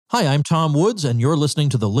Hi, I'm Tom Woods, and you're listening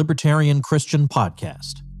to the Libertarian Christian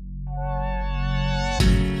Podcast.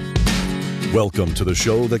 Welcome to the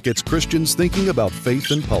show that gets Christians thinking about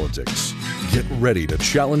faith and politics. Get ready to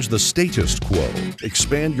challenge the status quo,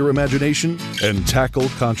 expand your imagination, and tackle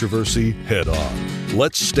controversy head on.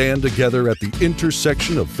 Let's stand together at the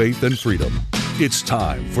intersection of faith and freedom. It's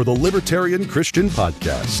time for the Libertarian Christian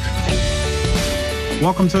Podcast.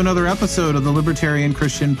 Welcome to another episode of the Libertarian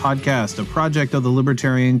Christian Podcast, a project of the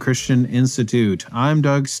Libertarian Christian Institute. I'm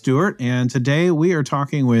Doug Stewart, and today we are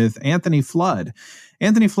talking with Anthony Flood.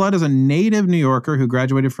 Anthony Flood is a native New Yorker who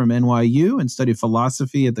graduated from NYU and studied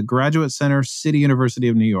philosophy at the Graduate Center, City University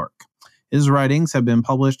of New York. His writings have been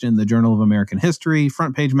published in the Journal of American History,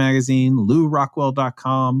 Front Page Magazine,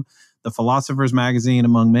 LouRockwell.com, The Philosopher's Magazine,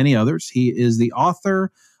 among many others. He is the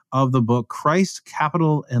author of the book Christ,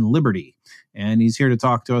 Capital, and Liberty, and he's here to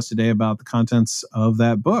talk to us today about the contents of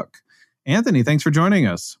that book. Anthony, thanks for joining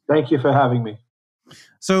us. Thank you for having me.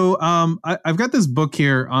 So I've got this book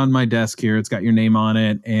here on my desk here. It's got your name on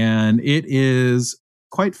it, and it is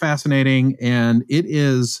quite fascinating, and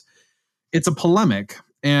it's a polemic.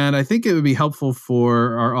 And I think it would be helpful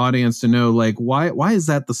for our audience to know, like, why is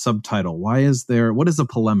that the subtitle? What is a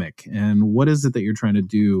polemic, and what is it that you're trying to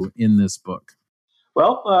do in this book?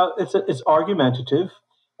 Well, it's argumentative,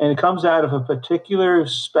 and it comes out of a particular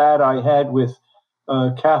spat I had with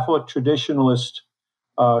Catholic traditionalist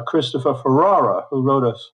Christopher Ferrara, who wrote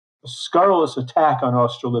a scurrilous attack on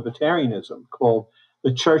Austro-libertarianism called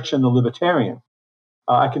The Church and the Libertarian.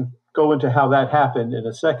 I can go into how that happened in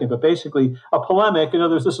a second, but basically a polemic, in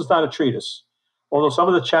other words, this is not a treatise. Although some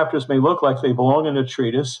of the chapters may look like they belong in a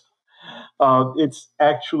treatise, it's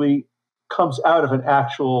actually comes out of an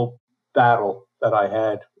actual battle that I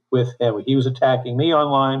had with him. He was attacking me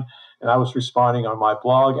online, and I was responding on my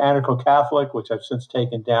blog, Anarcho-Catholic, which I've since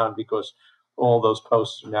taken down because all those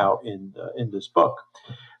posts are now in this book.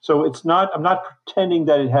 So I'm not pretending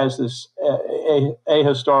that it has this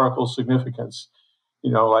ahistorical significance,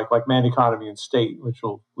 like Man, Economy, and State, which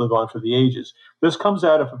will live on for the ages. This comes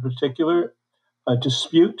out of a particular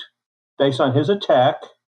dispute based on his attack,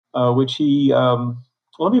 which he.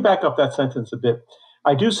 Let me back up that sentence a bit.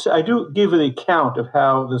 I do give an account of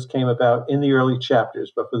how this came about in the early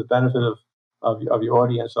chapters, but for the benefit of your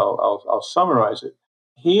audience, I'll summarize it.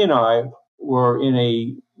 He and I were in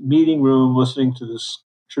a meeting room listening to this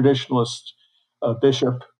traditionalist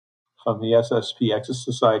bishop from the SSP, Exit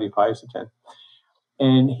Society, Pius X,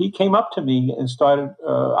 and he came up to me and started.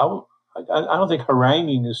 I don't think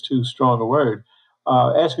haranguing is too strong a word.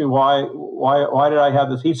 Asked me why did I have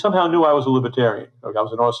this? He somehow knew I was a libertarian. Like I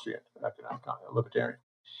was an Austrian, a libertarian.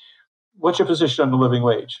 What's your position on the living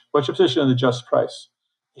wage? What's your position on the just price?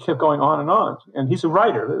 He kept going on, and he's a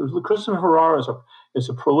writer. Christopher Ferrara is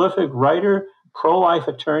a prolific writer, pro-life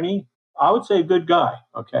attorney. I would say a good guy,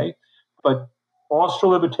 okay? But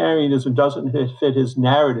Austro-libertarianism doesn't fit his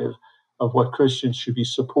narrative of what Christians should be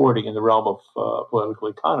supporting in the realm of political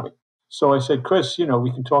economy. So I said, Chris,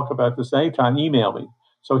 we can talk about this anytime. Email me.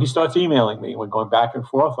 So he starts emailing me. We're going back and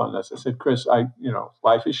forth on this. I said, Chris,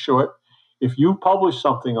 life is short. If you publish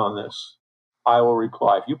something on this, I will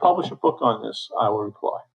reply. If you publish a book on this, I will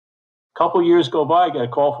reply. A couple years go by, I get a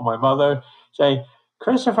call from my mother saying,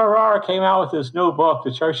 Christopher Ferrara came out with this new book,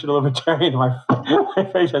 The Church of the Libertarian. My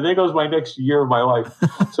face, I think it was my next year of my life.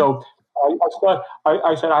 So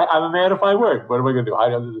I said, I'm a man of my word. What am I going to do?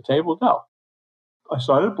 Hide under the table? No. I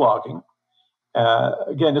started blogging.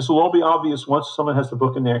 Again, this will all be obvious once someone has the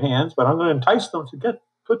book in their hands, but I'm going to entice them to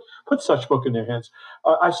put such book in their hands.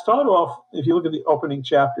 I start off, if you look at the opening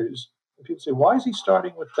chapters, people say, why is he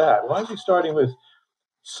starting with that? Why is he starting with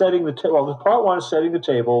setting the table? Well, the part one is setting the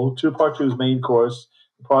table. Part two is main course.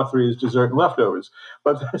 Part three is dessert and leftovers.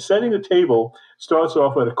 But setting the table starts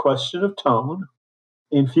off with a question of tone.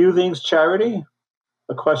 In few things, charity.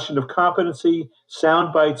 A question of competency,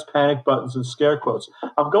 sound bites, panic buttons, and scare quotes.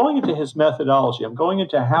 I'm going into his methodology. I'm going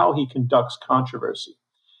into how he conducts controversy.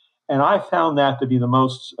 And I found that to be the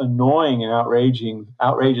most annoying and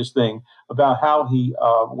outrageous thing about how he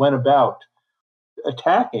went about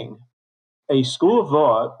attacking a school of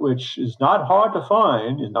thought, which is not hard to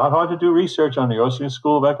find, and not hard to do research on, the Austrian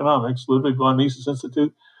School of Economics, Ludwig von Mises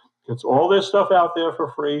Institute. Gets all their stuff out there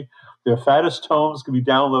for free. Their fattest tomes can be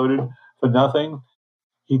downloaded for nothing.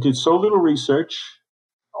 He did so little research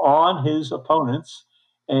on his opponents,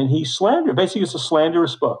 and he slandered. Basically, it's a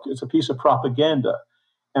slanderous book. It's a piece of propaganda.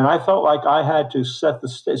 And I felt like I had to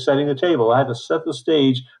setting the table. I had to set the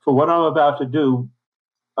stage for what I'm about to do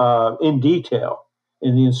in detail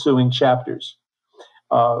in the ensuing chapters.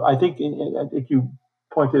 I think you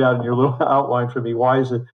pointed out in your little outline for me, why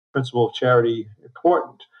is the principle of charity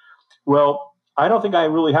important? Well, I don't think I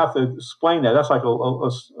really have to explain that. That's like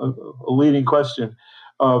a leading question.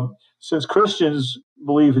 Since Christians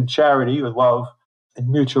believe in charity and love and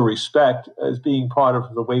mutual respect as being part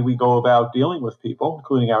of the way we go about dealing with people,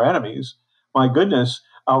 including our enemies, my goodness,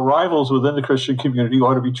 our rivals within the Christian community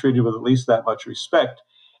ought to be treated with at least that much respect.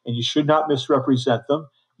 And you should not misrepresent them.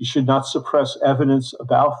 You should not suppress evidence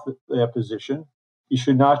about their position. You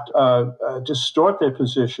should not distort their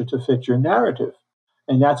position to fit your narrative.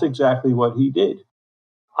 And that's exactly what he did.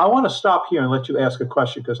 I want to stop here and let you ask a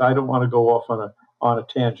question because I don't want to go off on a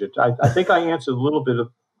tangent. I think I answered a little bit of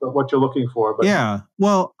what you're looking for. But yeah,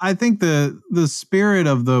 well, I think the spirit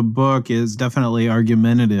of the book is definitely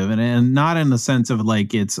argumentative, and not in the sense of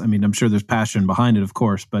like it's. I mean, I'm sure there's passion behind it, of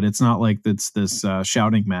course, but it's not like it's this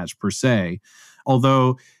shouting match per se.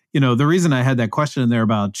 Although, the reason I had that question in there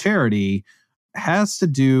about charity has to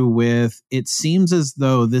do with, it seems as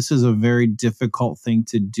though this is a very difficult thing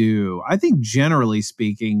to do. I think generally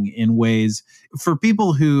speaking, in ways for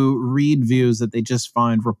people who read views that they just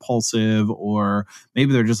find repulsive, or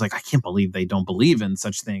maybe they're just like, I can't believe they don't believe in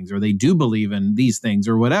such things, or they do believe in these things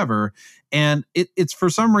or whatever. And it's for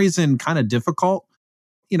some reason kind of difficult.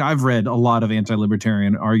 I've read a lot of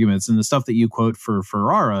anti-libertarian arguments, and the stuff that you quote for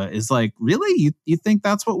Ferrara is like, really? You think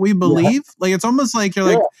that's what we believe? Yeah. Like, it's almost like you're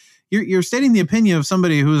like, you're stating the opinion of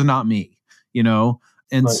somebody who's not me, And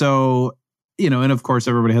right. So, and of course,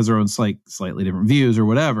 everybody has their own slightly different views or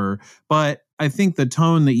whatever. But I think the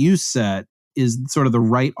tone that you set is sort of the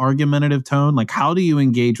right argumentative tone. Like, how do you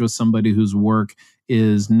engage with somebody whose work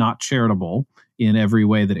is not charitable in every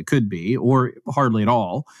way that it could be, or hardly at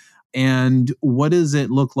all? And what does it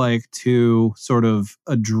look like to sort of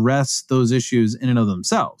address those issues in and of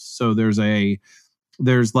themselves? So there's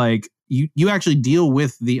like, you actually deal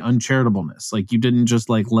with the uncharitableness. Like, you didn't just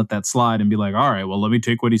like let that slide and be like, all right, well, let me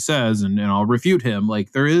take what he says and I'll refute him.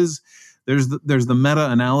 Like, there's the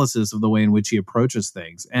meta-analysis of the way in which he approaches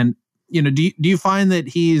things. And, do you find that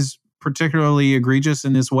he's particularly egregious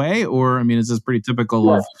in this way? Or, I mean, is this pretty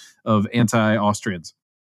typical of anti-Austrians?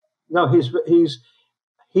 No,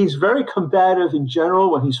 he's very combative in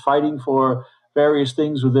general when he's fighting for various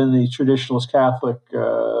things within the traditionalist Catholic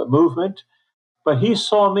movement. But he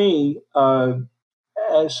saw me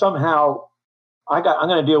as somehow I'm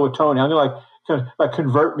going to deal with Tony. I'm going to like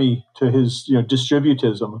convert me to his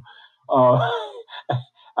distributism. I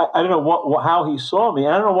don't know how he saw me.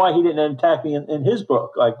 I don't know why he didn't attack me in his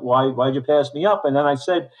book. Like, why'd you pass me up? And then I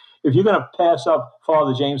said, if you're going to pass up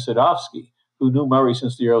Father James Sadowski, who knew Murray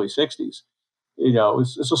since the early 60s,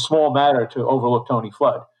 it's a small matter to overlook Tony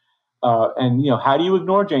Flood. And how do you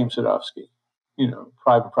ignore James Sadowski?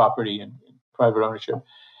 Private property and private ownership.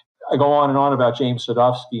 I go on and on about James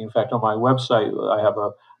Sadowski. In fact, on my website,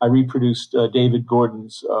 I reproduced David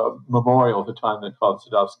Gordon's memorial at the time that Father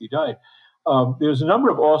Sadowski died. There's a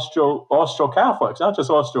number of Austro-Catholics, not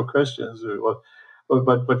just Austro-Christians,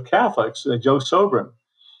 but Catholics, Joe Sobran,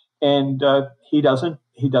 and he doesn't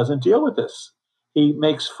deal with this. He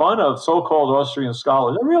makes fun of so-called Austrian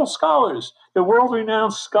scholars. They're real scholars. They're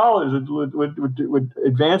world-renowned scholars with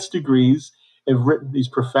advanced degrees, have written these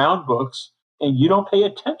profound books. And you don't pay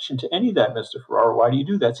attention to any of that, Mr. Ferrara. Why do you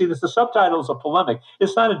do that? See, the subtitle is a polemic.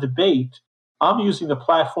 It's not a debate. I'm using the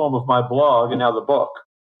platform of my blog and now the book.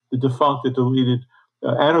 The defunct, the deleted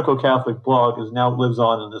anarcho-Catholic blog now lives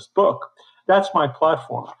on in this book. That's my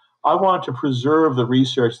platform. I wanted to preserve the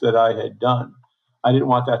research that I had done. I didn't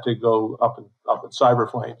want that to go up in cyber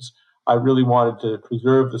flames. I really wanted to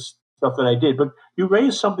preserve the stuff that I did. But you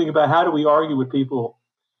raised something about how do we argue with people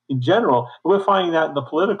in general. We're finding that in the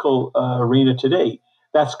political arena today.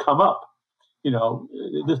 That's come up.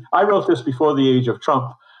 I wrote this before the age of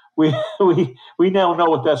Trump. We now know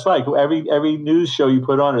what that's like. Every news show you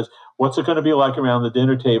put on is what's it going to be like around the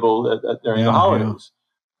dinner table during the holidays.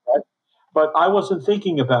 Yeah. Right? But I wasn't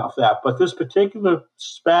thinking about that. But this particular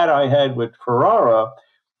spat I had with Ferrara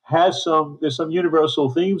there's some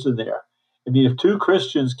universal themes in there. I mean, if two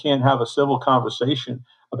Christians can't have a civil conversation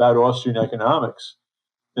about Austrian economics,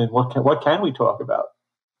 then what can we talk about?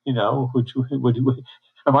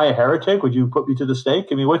 Am I a heretic? Would you put me to the stake?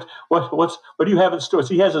 I mean, what do you have in store?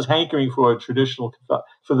 So he has this hankering for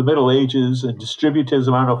the Middle Ages and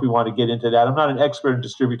distributism. I don't know if we want to get into that. I'm not an expert in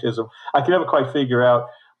distributism. I can never quite figure out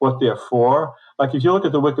what they're for. Like, if you look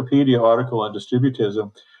at the Wikipedia article on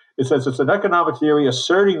distributism, it says it's an economic theory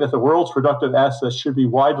asserting that the world's productive assets should be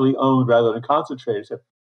widely owned rather than concentrated.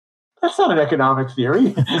 That's not an economic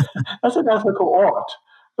theory. That's an ethical art.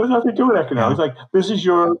 It has nothing to do with economics. Like, this is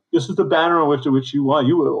the banner on which you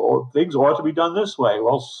want. Things ought to be done this way.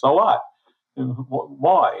 Well, so what?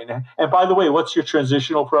 Why? And by the way, what's your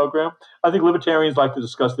transitional program? I think libertarians like to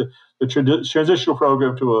discuss the transitional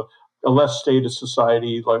program to a less status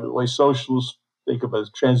society, like the way socialists think of a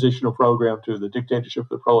transitional program to the dictatorship of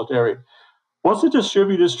the proletariat. Once it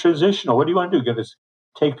distributed is transitional, what do you want to do? Going to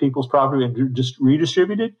take people's property and just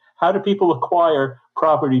redistribute it? How do people acquire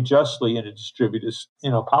property justly in a distributed,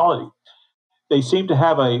 polity? They seem to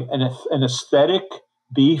have an aesthetic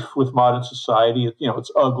beef with modern society.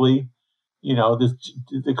 It's ugly.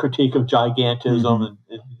 The critique of gigantism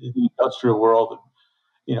in the industrial world,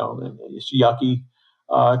 it's yucky.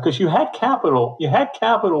 Because you had capital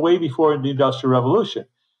way before the Industrial Revolution.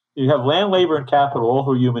 You have land, labor, and capital all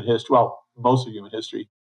through human history. Well, most of human history.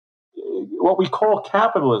 What we call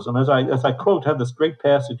capitalism, as I quote, have this great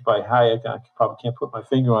passage by Hayek. I probably can't put my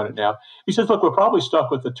finger on it now. He says, "Look, we're probably stuck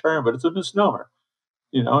with the term, but it's a misnomer,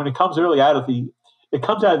 and it comes out of the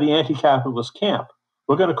anti-capitalist camp.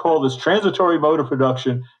 We're going to call this transitory mode of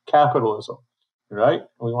production capitalism, right?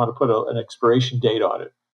 We want to put an expiration date on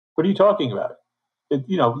it. What are you talking about?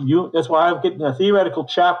 That's why I'm getting a theoretical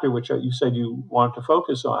chapter, which you said you wanted to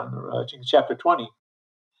focus on, chapter 20,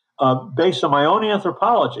 based on my own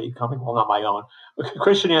anthropology, not my own,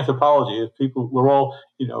 Christian anthropology. We're all,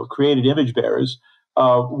 created image bearers.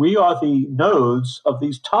 We are the nodes of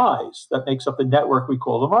these ties that makes up the network we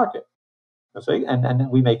call the market. See? And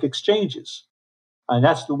we make exchanges. And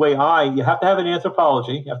that's the way you have to have an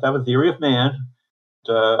anthropology. You have to have a theory of man.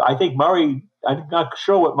 I think Murray, I'm not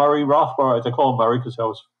sure what Murray Rothbard, I call him Murray because I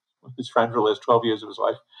was with his friend for the last 12 years of his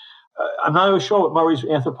life. I'm not even sure what Murray's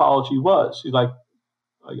anthropology was. He's like,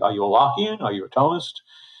 are you a Lockean? Are you a Thomist?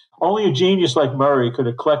 Only a genius like Murray could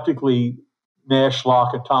eclectically mash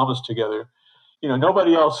Locke and Thomas together.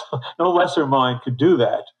 Nobody else, no lesser mind could do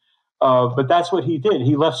that. But that's what he did.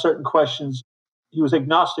 He left certain questions. He was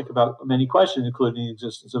agnostic about many questions, including the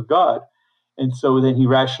existence of God. And so then he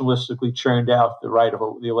rationalistically churned out the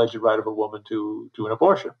alleged right of a woman to an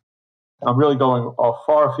abortion. I'm really going off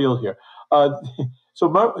far afield here.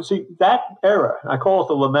 See, that era, I call it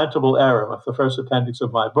the lamentable era, the first appendix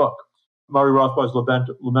of my book, Murray Rothbard's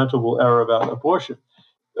lamentable era about abortion.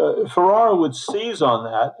 Ferrara would seize on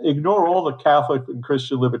that, ignore all the Catholic and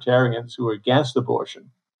Christian libertarians who are against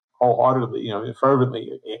abortion, wholeheartedly,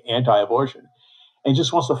 fervently anti-abortion, and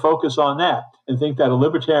just wants to focus on that and think that the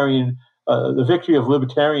victory of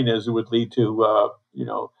libertarianism would lead to,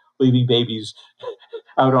 leaving babies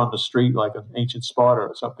out on the street like an ancient Sparta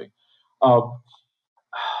or something. I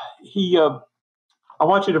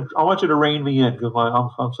want you to rein me in because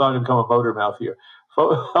I'm starting to become a motor mouth here.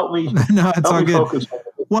 Help me. No, it's all good. Focus.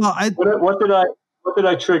 Well, what did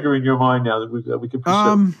I trigger in your mind now that we could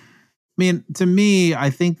pursue? To me,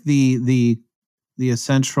 I think the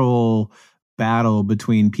essential battle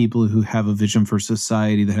between people who have a vision for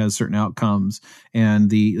society that has certain outcomes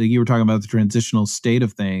and you were talking about the transitional state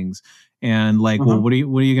of things and well, what are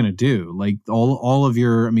you going to do? Like all of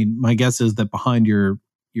your, my guess is that behind your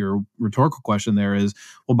rhetorical question there is,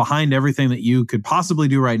 well, behind everything that you could possibly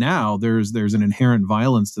do right now, there's an inherent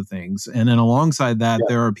violence to things. And then alongside that,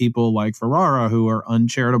 there are people like Ferrara who are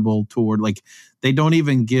uncharitable toward, they don't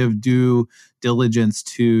even give due diligence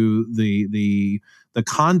to the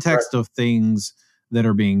context of things that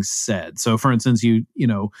are being said. So for instance,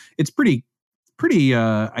 it's pretty,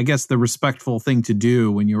 I guess the respectful thing to do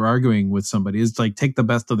when you're arguing with somebody is take the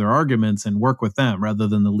best of their arguments and work with them rather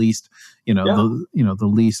than the least, the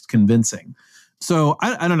least convincing. So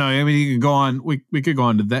I don't know. You could go on. We could go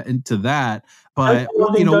on to that. But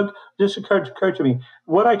one thing, Doug, this occurred to me.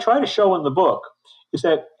 What I try to show in the book is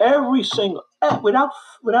that every single,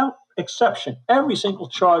 without exception, every single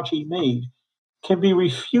charge he made can be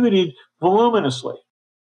refuted voluminously.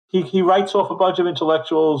 He writes off a bunch of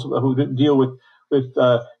intellectuals who didn't deal with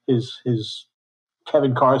his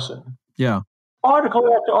Kevin Carson. Yeah.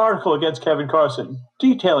 Article after article against Kevin Carson,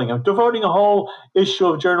 detailing him, devoting a whole issue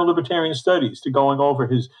of Journal of Libertarian Studies to going over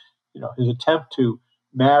his attempt to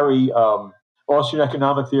marry Austrian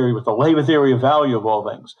economic theory with the labor theory of value of all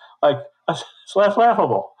things. It's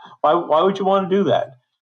laughable. Why would you want to do that?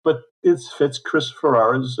 But it fits Chris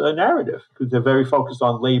Ferrara's narrative because they're very focused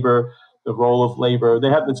on labor, the role of labor. They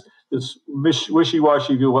have this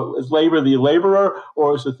wishy-washy view. Is labor the laborer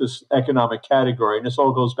or is it this economic category? And this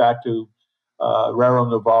all goes back to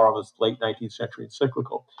Rerum Novarum, late 19th century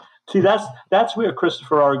encyclical. See, that's where Christopher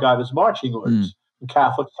Ferrara got his marching orders from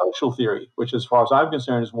Catholic social theory, which, as far as I'm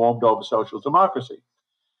concerned, is warmed over social democracy.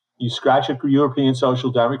 You scratch a European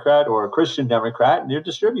social democrat or a Christian democrat, and they're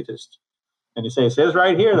distributists. And they say, it says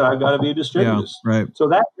right here that I've got to be a distributist. Yeah, right. So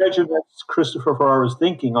that regiments Christopher Ferrara's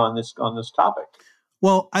thinking on this topic.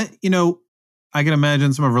 Well, I can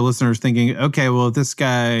imagine some of our listeners thinking, okay, well, if this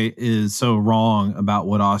guy is so wrong about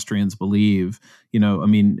what Austrians believe, I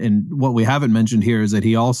mean, and what we haven't mentioned here is that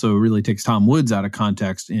he also really takes Tom Woods out of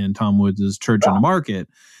context in Tom Woods' Church on the Market.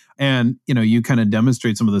 And, you kind of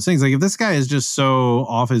demonstrate some of those things. Like if this guy is just so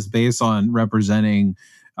off his base on representing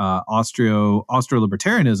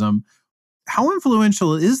Austro-libertarianism, how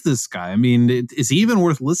influential is this guy? I mean, is he even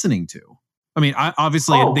worth listening to? I mean,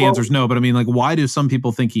 obviously the answer is no, but I mean, like, why do some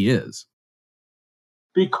people think he is?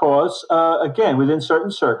 Because, again, within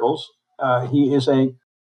certain circles, he is a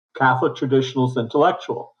Catholic traditionalist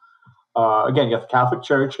intellectual. Again, you got the Catholic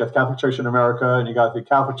Church, you got the Catholic Church in America, and you got the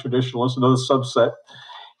Catholic traditionalists, another subset.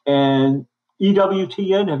 And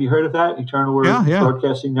EWTN, have you heard of that? Eternal Word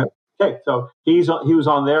Broadcasting Network. Okay, so he was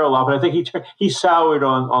on there a lot, but I think he soured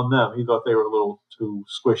on them. He thought they were a little too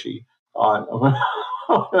squishy when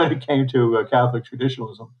it came to Catholic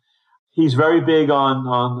traditionalism. He's very big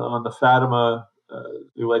on the Fatima.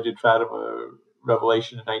 The alleged Fatima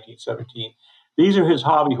revelation in 1917. These are his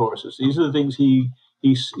hobby horses. These are the things he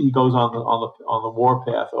goes on the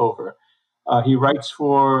warpath over. He writes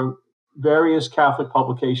for various Catholic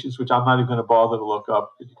publications, which I'm not even going to bother to look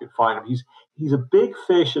up if you can find him. He's a big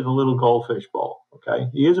fish in a little goldfish bowl. Okay,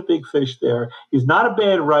 he is a big fish there. He's not a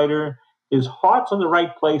bad writer. His heart's in the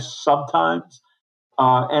right place sometimes.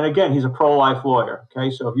 And again, he's a pro-life lawyer.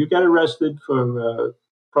 Okay, so if you get arrested for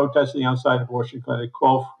protesting outside an abortion clinic,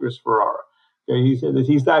 call Chris Ferrara. Okay,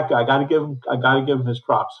 he's that guy. I got to give him his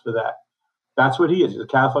props for that. That's what he is. He's a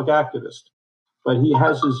Catholic activist, but he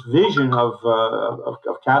has this vision of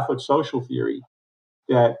Catholic social theory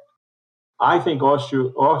that I think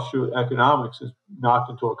Austro economics is knocked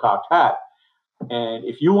into a cocked hat. And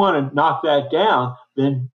if you want to knock that down,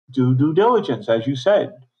 then do due diligence, as you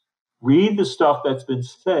said. Read the stuff that's been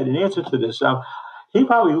said in answer to this. He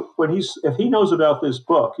probably, if he knows about this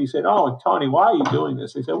book, he said, "Oh, Tony, why are you doing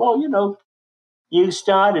this?" He said, "Well, you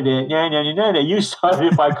started it. No. You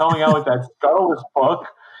started it by coming out with that scurrilous book,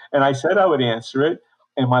 and I said I would answer it.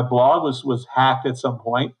 And my blog was hacked at some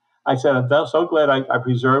point. I said, I'm so glad I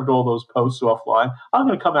preserved all those posts offline. I'm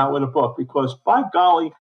going to come out with a book because, by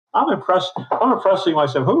golly, I'm impressed. I'm impressing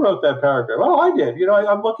myself. Who wrote that paragraph? Oh, I did.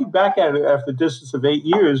 I'm looking back at it after the distance of 8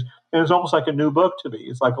 years, and it's almost like a new book to me.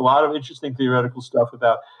 It's like a lot of interesting theoretical stuff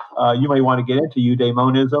about you may want to get into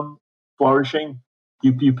eudaimonism, flourishing.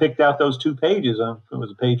 You picked out those 2 pages. It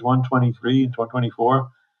was page 123 and 124.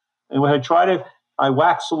 And when I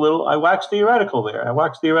waxed theoretical there. I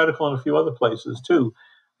waxed theoretical in a few other places too.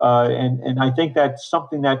 And I think that's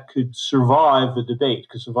something that could survive the debate,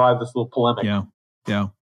 could survive this little polemic. Yeah.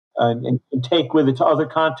 And take with it to other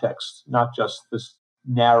contexts, not just this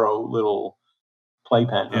narrow little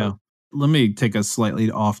playpen. Yeah. Let me take a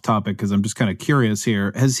slightly off topic because I'm just kind of curious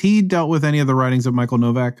here. Has he dealt with any of the writings of Michael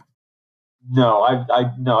Novak? No,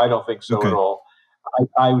 I don't think so at all.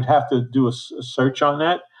 I would have to do a search on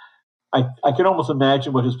that. I can almost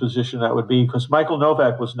imagine what his position that would be, because Michael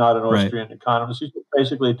Novak was not an Austrian economist. He's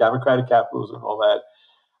basically a democratic capitalism and all that.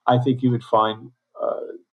 I think you would find,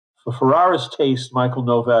 for Ferrara's taste, Michael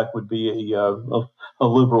Novak would be a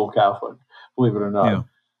liberal Catholic, believe it or not. Yeah.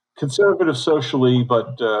 Conservative socially,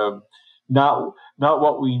 but not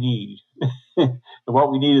what we need.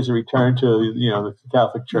 What we need is a return to the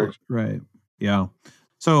Catholic Church. Right. Yeah.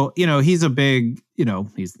 So, he's a big,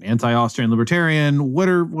 he's an anti-Austrian libertarian. What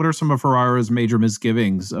are some of Ferrara's major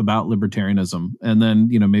misgivings about libertarianism? And then,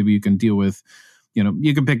 maybe you can deal with,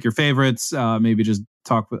 you can pick your favorites, maybe just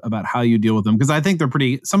talk about how you deal with them. Because I think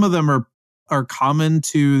some of them are common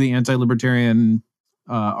to the anti-libertarian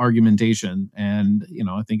argumentation. And,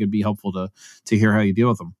 I think it'd be helpful to hear how you deal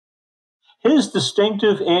with them. His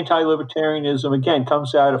distinctive anti-libertarianism, again,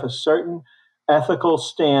 comes out of a certain ethical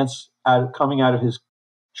stance coming out of his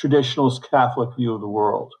traditionalist Catholic view of the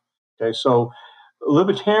world. Okay, so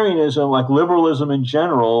libertarianism, like liberalism in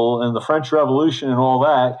general, and the French Revolution and all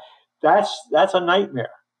that, that's a nightmare.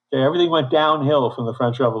 Okay, everything went downhill from the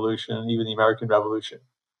French Revolution and even the American Revolution.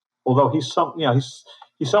 Although he's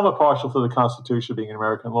somewhat partial to the Constitution, being an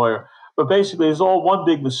American lawyer, but basically it's all one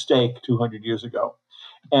big mistake 200 years ago.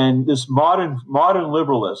 And this modern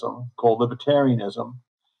liberalism called libertarianism,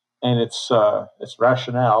 and its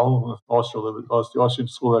rationale, the Austrian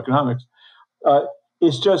School of Economics,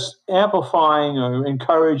 is just amplifying or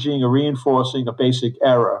encouraging or reinforcing a basic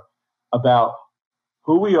error about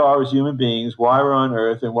who we are as human beings, why we're on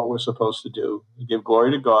earth, and what we're supposed to do. We give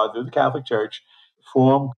glory to God through the Catholic Church,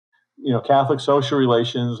 form Catholic social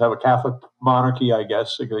relations, have a Catholic monarchy, I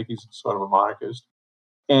guess. I think he's sort of a monarchist.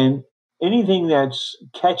 And anything that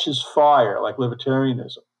catches fire, like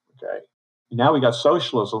libertarianism, okay? Now we got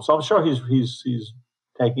socialism, so I'm sure he's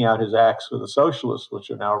taking out his axe with the socialists, which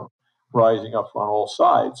are now rising up on all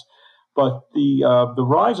sides. But the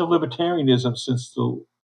rise of libertarianism since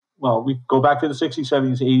we go back to the 60s,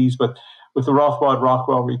 70s, 80s, but with the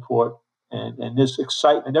Rothbard-Rockwell report and this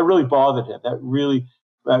excitement, that really bothered him. That really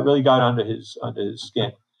got under his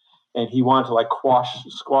skin. And he wanted to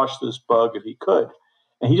squash this bug if he could.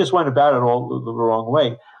 And he just went about it all the wrong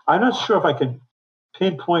way. I'm not sure if I can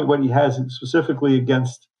pinpoint what he has specifically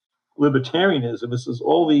against libertarianism. This is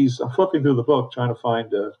all these, I'm flipping through the book trying to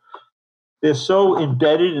find, they're so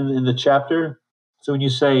embedded in the chapter. So when you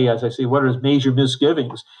say, as I say, what are his major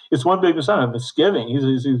misgivings? It's one big misgiving.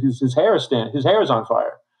 His hair is on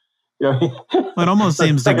fire. Well, it almost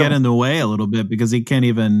seems to get in the way a little bit because he can't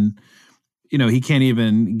even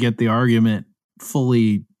get the argument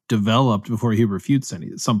fully developed before he refutes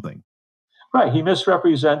something. Right. He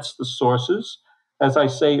misrepresents the sources. As I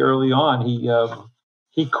say early on,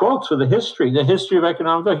 he quotes for the history of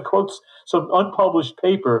economic thought. He quotes some unpublished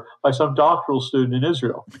paper by some doctoral student in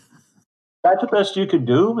Israel. That's the best you can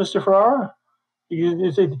do, Mr. Ferrara?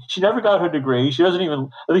 She never got her degree. She doesn't even,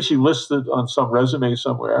 I think she listed on some resume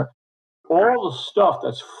somewhere, all the stuff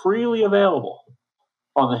that's freely available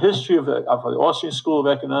on the history of the Austrian School of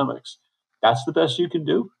Economics. That's the best you can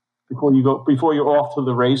do before you're off to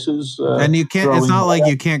the races. And you can't. It's not like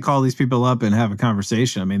you can't call these people up and have a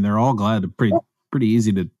conversation. I mean, they're all glad to pretty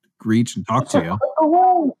easy to reach and talk to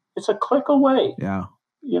you. It's a click away. Yeah.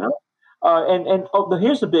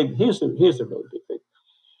 Here's the really big thing.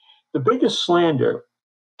 The biggest slander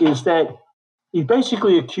is that he's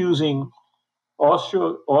basically accusing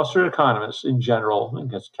Austrian economists in general, and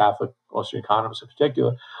that's Catholic Austrian economists in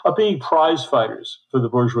particular, of being prize fighters for the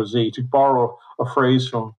bourgeoisie, to borrow a phrase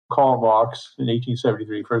from Karl Marx in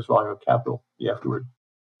 1873, first volume of Capital, the afterword.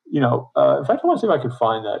 In fact, I want to see if I can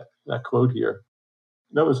find that quote here.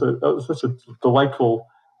 That was such a delightful,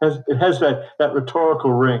 it has that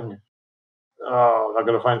rhetorical ring. Oh, I'm not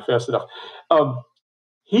going to find it fast enough.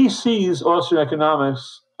 He sees Austrian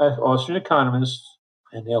economists, Austrian economists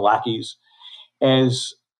and their lackeys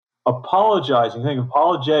as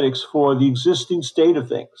apologetics for the existing state of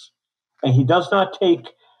things. And he does not take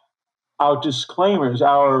our disclaimers,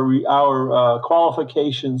 our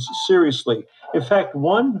qualifications seriously. In fact,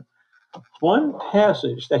 one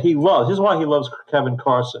passage that he loves, this is why he loves Kevin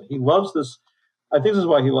Carson. He loves this, I think this is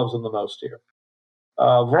why he loves him the most here.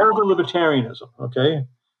 Vulgar libertarianism, okay?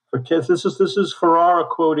 For kids, this is Ferrara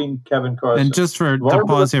quoting Kevin Carson. And just to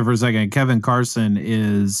pause here for a second, Kevin Carson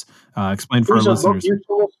is, explain for our listeners.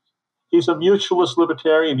 He's a mutualist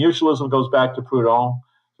libertarian. Mutualism goes back to Proudhon.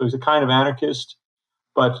 So he's a kind of anarchist.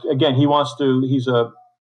 But again, how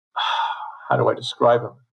do I describe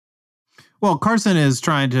him? Well, Carson is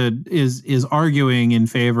is arguing in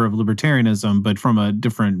favor of libertarianism, but from a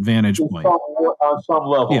different vantage point. On some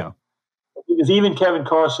level. Yeah. Because even Kevin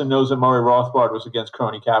Carson knows that Murray Rothbard was against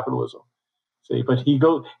crony capitalism. See, but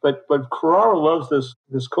Ferrara loves this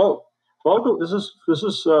quote. This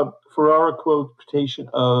is Ferrara quotation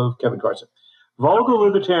of Kevin Carson. Vulgar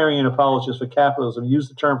libertarian apologists for capitalism use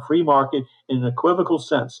the term free market in an equivocal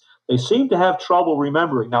sense. They seem to have trouble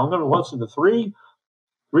remembering. Now I'm going to listen to three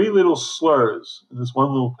little slurs in this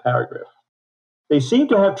one little paragraph. They seem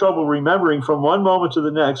to have trouble remembering from one moment to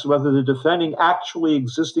the next whether they're defending actually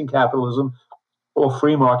existing capitalism or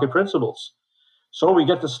free market principles. So we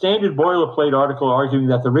get the standard boilerplate article arguing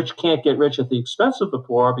that the rich can't get rich at the expense of the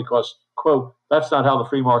poor because, quote, that's not how the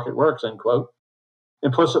free market works, end quote,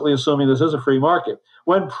 implicitly assuming this is a free market.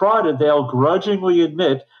 When prodded, they'll grudgingly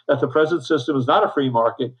admit that the present system is not a free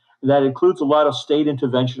market and that it includes a lot of state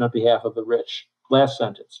intervention on behalf of the rich. Last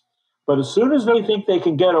sentence. But as soon as they think they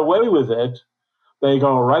can get away with it, they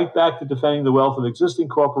go right back to defending the wealth of existing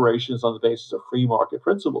corporations on the basis of free market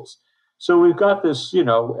principles. So we've got this,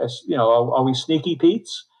 are we sneaky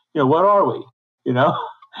Pete's? What are we?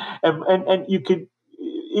 And you could,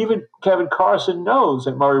 even Kevin Carson knows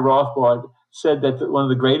that Murray Rothbard said that one of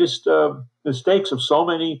the greatest mistakes of so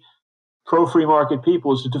many pro-free market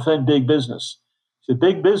people is to defend big business. So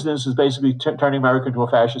big business is basically turning America into a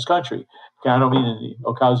fascist country. I don't mean in the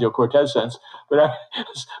Ocasio-Cortez sense, but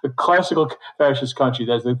a classical fascist country.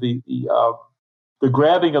 That's the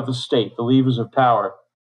grabbing of the state, the levers of power,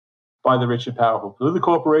 by the rich and powerful through the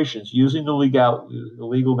corporations, using the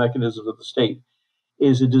legal mechanisms of the state,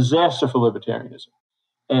 is a disaster for libertarianism.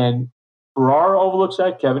 And Ferrara overlooks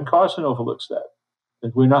that. Kevin Carson overlooks that.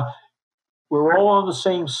 That we're all on the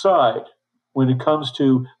same side when it comes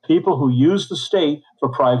to people who use the state for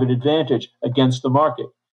private advantage against the market.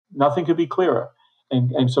 Nothing could be clearer.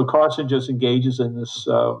 And so Carson just engages in this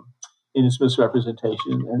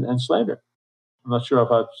misrepresentation and slander. I'm not sure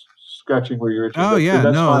if I've scratching where you're itching. Oh yeah,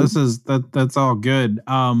 that's no, fine. that's all good.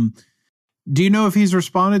 Do you know if he's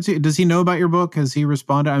responded to? Does he know about your book? Has he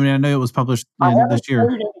responded? I mean, I know it was published I this haven't year.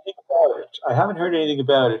 heard anything about it. I haven't heard anything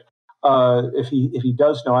about it. If he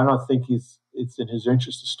does know, I don't think it's in his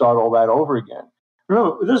interest to start all that over again.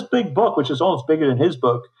 Remember, this big book, which is almost bigger than his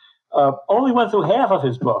book, only went through half of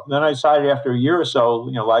his book. And then I decided after a year or so,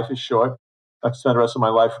 life is short. I spent the rest of my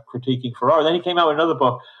life critiquing Farrar. Then he came out with another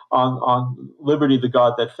book on Liberty, the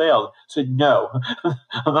God that failed. I said, no,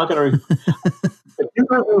 I'm not going to.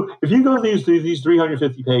 If you go through these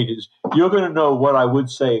 350 pages, you're going to know what I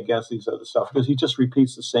would say against these other stuff, because he just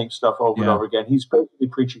repeats the same stuff over and over again. He's basically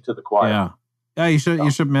preaching to the choir. Yeah. You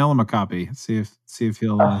should mail him a copy. See if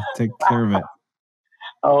he'll take care of it.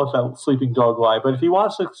 Oh, it's that sleeping dog lie. But if he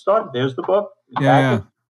wants to start, there's the book. Yeah.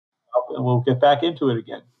 And we'll get back into it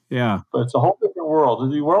again. Yeah. But it's a whole different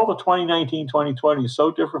world. The world of 2019, 2020 is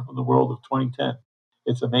so different from the world of 2010.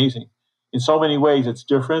 It's amazing. In so many ways, it's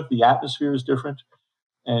different. The atmosphere is different.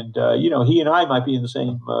 And, he and I might be in the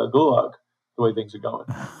same gulag the way things are going.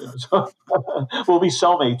 So we'll be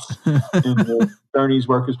cellmates in Bernie's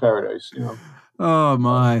Workers' Paradise. Oh,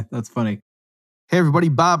 my. That's funny. Hey, everybody,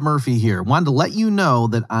 Bob Murphy here. Wanted to let you know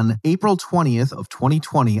that on April 20th of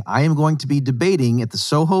 2020, I am going to be debating at the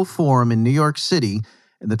Soho Forum in New York City,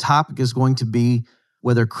 and the topic is going to be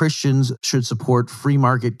whether Christians should support free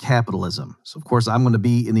market capitalism. So, of course, I'm going to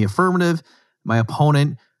be in the affirmative. My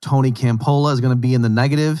opponent, Tony Campola, is going to be in the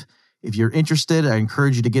negative. If you're interested, I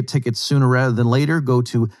encourage you to get tickets sooner rather than later. Go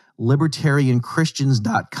to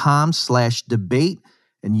libertarianchristians.com/debate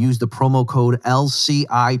and use the promo code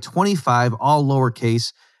LCI25, all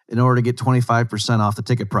lowercase, in order to get 25% off the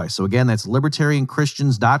ticket price. So again, that's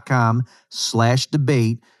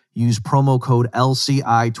libertarianchristians.com/debate. Use promo code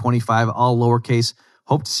LCI25, all lowercase.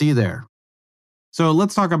 Hope to see you there. So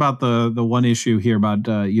let's talk about the one issue here about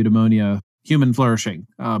eudaimonia, human flourishing,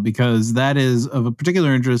 because that is of a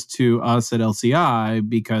particular interest to us at LCI,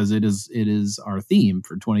 because it is our theme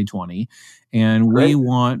for 2020. And we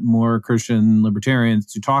want more Christian libertarians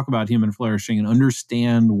to talk about human flourishing and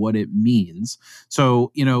understand what it means.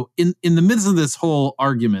 So, in the midst of this whole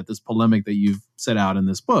argument, this polemic that you've set out in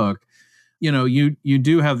this book, you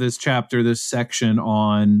do have this chapter, this section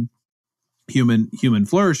on human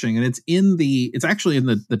flourishing, and it's actually in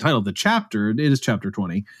the title of the chapter. It is chapter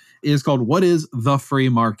 20. It is called "What is the Free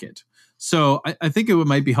Market?" So I think it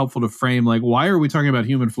might be helpful to frame, why are we talking about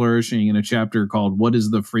human flourishing in a chapter called "What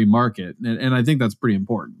is the Free Market?" And I think that's pretty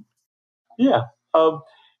important. Yeah,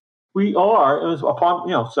 we are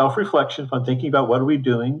upon self-reflection, upon thinking about what are we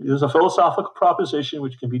doing. There's a philosophical proposition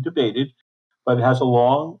which can be debated, but it has a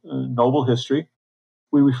long, noble history.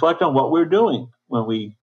 We reflect on what we're doing when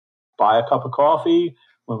we buy a cup of coffee,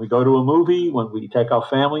 when we go to a movie, when we take our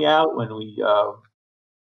family out, when we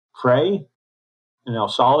pray in our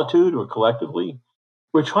solitude or collectively.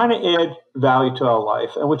 We're trying to add value to our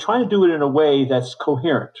life, and we're trying to do it in a way that's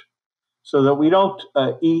coherent, so that we don't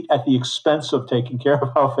eat at the expense of taking care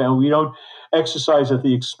of our family. We don't exercise at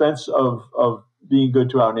the expense of being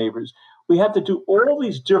good to our neighbors. We have to do all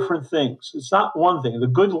these different things. It's not one thing. The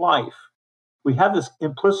good life, we have this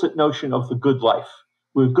implicit notion of the good life.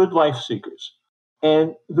 We're good life seekers.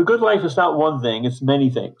 And the good life is not one thing, it's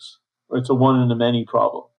many things, or it's a one in a many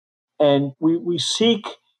problem. And we seek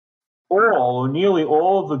all or nearly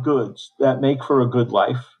all of the goods that make for a good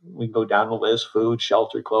life. We can go down the list: food,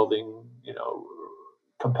 shelter, clothing,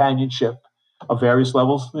 companionship of various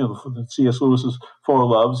levels. C.S. Lewis's four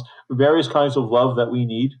loves, various kinds of love that we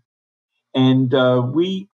need. And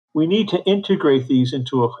we need to integrate these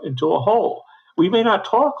into a whole. We may not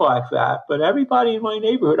talk like that, but everybody in my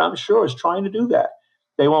neighborhood, I'm sure, is trying to do that.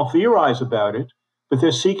 They won't theorize about it, but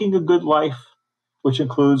they're seeking a good life, which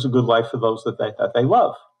includes a good life for those that they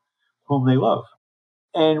love, whom they love.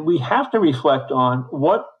 And we have to reflect on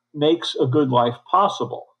what makes a good life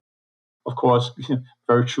possible. Of course,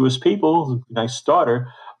 virtuous people, nice starter,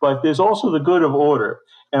 but there's also the good of order.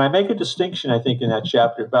 And I make a distinction, I think, in that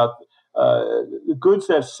chapter about the goods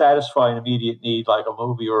that satisfy an immediate need, like a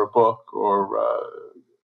movie or a book or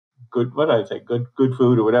good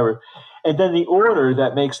food or whatever. And then the order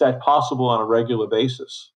that makes that possible on a regular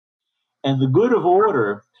basis. And the good of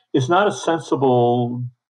order is not a sensible,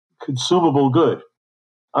 consumable good.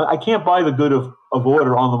 I can't buy the good of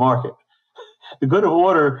order on the market. The good of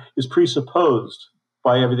order is presupposed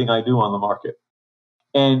by everything I do on the market.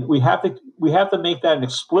 And we have to make that an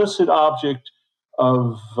explicit object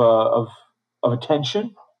of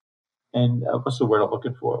attention. And what's the word I'm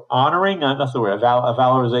looking for? Honoring? That's the word.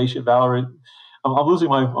 Valorization. I'm losing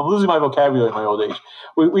my vocabulary in my old age.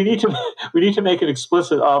 We need to make an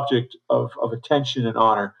explicit object of attention and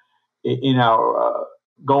honor, in our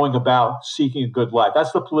going about seeking a good life.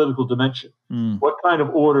 That's the political dimension. What kind of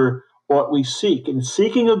order ought we seek? And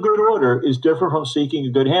seeking a good order is different from seeking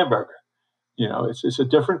a good hamburger. It's a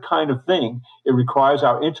different kind of thing. It requires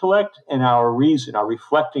our intellect and our reason, our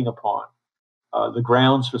reflecting upon the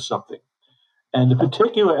grounds for something. And the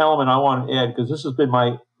particular element I want to add, because this has been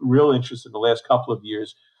my real interest in the last couple of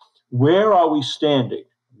years, where are we standing?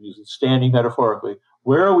 I'm using standing metaphorically.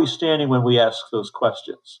 Where are we standing when we ask those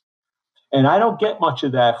questions? And I don't get much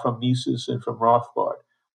of that from Mises and from Rothbard.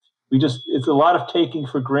 It's a lot of taking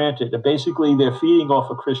for granted. And basically, they're feeding off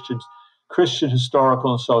of Christian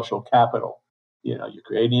historical and social capital. You're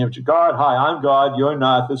creating the image of God. Hi, I'm God. You're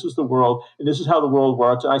not. This is the world. And this is how the world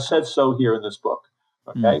works. And I said so here in this book.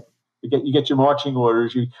 Okay? You get your marching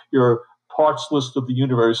orders, your parts list of the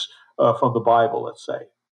universe from the Bible, let's say.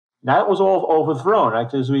 That was all overthrown.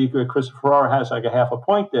 As Christopher Ferrara has like a half a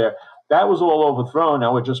point there. That was all overthrown.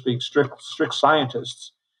 Now we're just being strict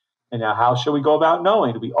scientists. And now how shall we go about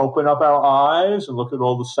knowing? Do we open up our eyes and look at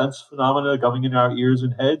all the sense phenomena coming in our ears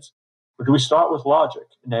and heads? Or do we start with logic?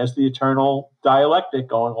 And there's the eternal dialectic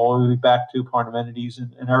going all the way back to Parmenides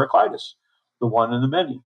and Heraclitus, the one and the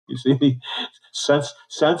many. You see,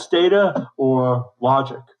 sense data or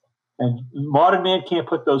logic. And modern man can't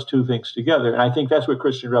put those two things together. And I think that's where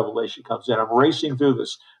Christian revelation comes in. I'm racing through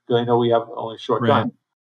this because I know we have only a short time.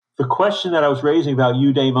 The question that I was raising about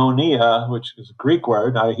eudaimonia, which is a Greek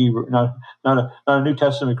word, not a Hebrew, not a New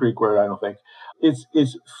Testament Greek word, I don't think.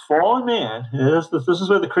 It's fallen man. This is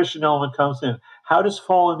where the Christian element comes in. How does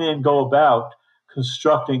fallen man go about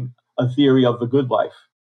constructing a theory of the good life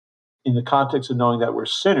in the context of knowing that we're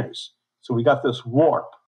sinners? So we got this warp,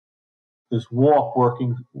 this walk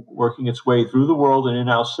working its way through the world and in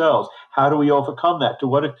ourselves. How do we overcome that?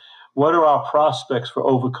 What are our prospects for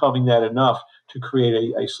overcoming that enough to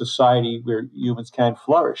create a society where humans can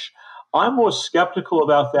flourish? I'm more skeptical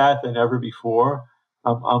about that than ever before.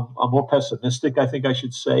 I'm more pessimistic, I think I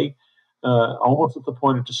should say, almost at the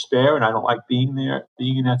point of despair, and I don't like being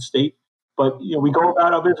in that state. But we go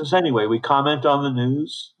about our business anyway. We comment on the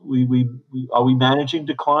news. Are we managing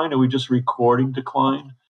decline? Are we just recording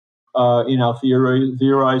decline?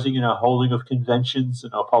 Theorizing, in our holding of conventions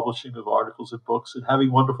and our publishing of articles and books and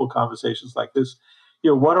having wonderful conversations like this.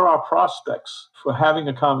 What are our prospects for having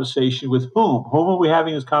a conversation with whom? Whom are we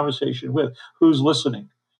having this conversation with? Who's listening?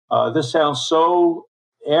 This sounds so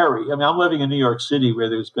airy. I mean, I'm living in New York City where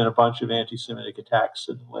there's been a bunch of anti-Semitic attacks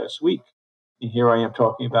in the last week. And here I am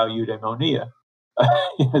talking about eudaimonia.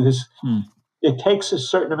 It takes a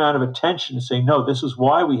certain amount of attention to say, no, this is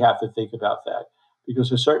why we have to think about that. Because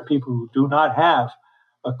there's certain people who do not have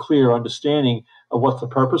a clear understanding of what the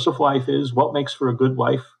purpose of life is, what makes for a good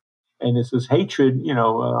life. And there's this hatred,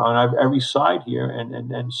 on every side here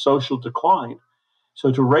and social decline.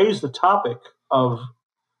 So to raise the topic of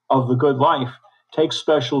the good life takes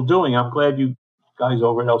special doing. I'm glad you guys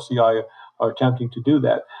over at LCI are attempting to do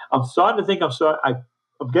that. I'm starting to think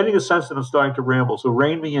I'm getting a sense that I'm starting to ramble. So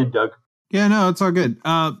rein me in, Doug. Yeah, no, it's all good.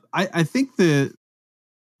 I think that,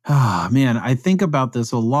 I think about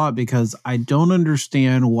this a lot because I don't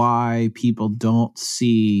understand why people don't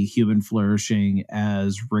see human flourishing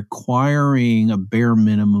as requiring a bare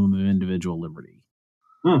minimum of individual liberty.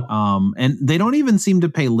 And they don't even seem to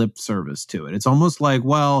pay lip service to it. It's almost like,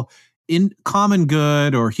 well, in common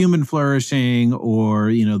good or human flourishing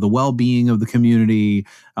or, the well-being of the community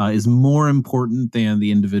is more important than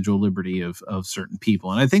the individual liberty of certain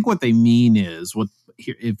people. And I think what they mean is,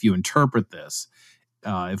 if you interpret this,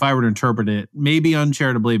 if I were to interpret it, maybe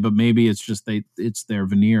uncharitably, but maybe it's just it's their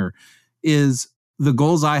veneer, is the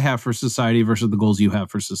goals I have for society versus the goals you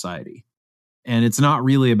have for society. And it's not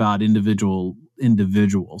really about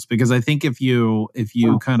individuals, because I think if you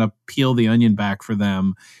kind of peel the onion back for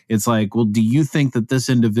them, it's like, well, do you think that this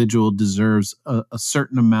individual deserves a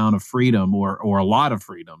certain amount of freedom or a lot of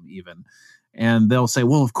freedom even? And they'll say,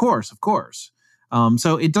 well, of course.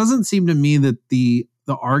 So it doesn't seem to me that the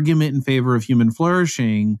argument in favor of human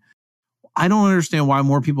flourishing, I don't understand why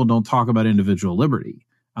more people don't talk about individual liberty.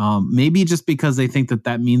 Maybe just because they think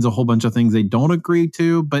that means a whole bunch of things they don't agree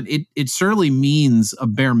to, but it certainly means a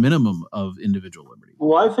bare minimum of individual liberty.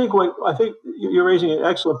 Well, I think you're raising an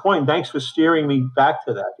excellent point. Thanks for steering me back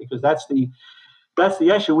to that, because that's the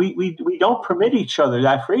issue. We don't permit each other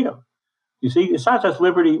that freedom. You see, it's not just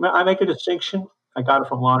liberty. I make a distinction. I got it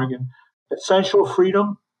from Lonergan. Essential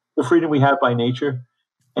freedom, the freedom we have by nature,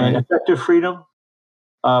 and effective freedom,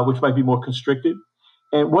 which might be more constricted.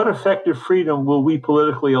 And what effective freedom will we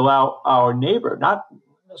politically allow our neighbor? Not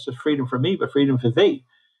just freedom for me, but freedom for thee.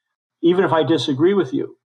 Even if I disagree with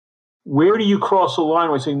you, where do you cross the line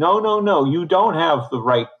where you say, no, you don't have the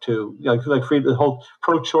right to, like the whole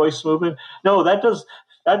pro-choice movement? No,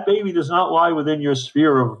 that baby does not lie within your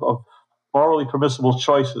sphere of morally permissible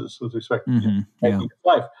choices with respect to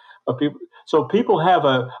life. But people have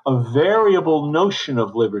a variable notion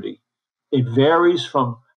of liberty. It varies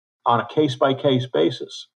on a case-by-case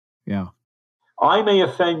basis. Yeah. I may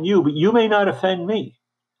offend you, but you may not offend me.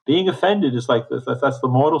 Being offended is like this. That's the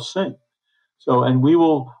mortal sin. So, and we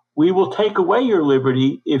will take away your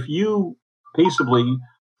liberty if you peaceably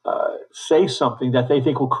say something that they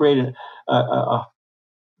think will create a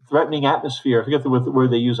threatening atmosphere. I forget the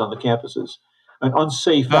word they use on the campuses. An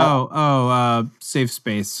unsafe safe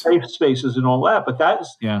space. Safe spaces and all that. But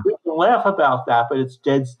we can laugh about that, but it's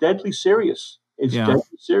deadly serious. It's deadly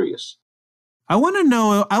serious. I want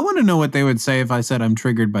to know what they would say if I said I'm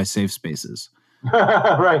triggered by safe spaces.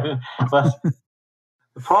 Right.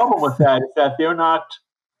 The problem with that is that they're not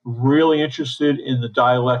really interested in the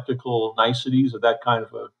dialectical niceties of that kind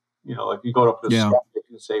of like you go up to a skeptic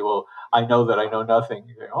and say, well, I know that I know nothing.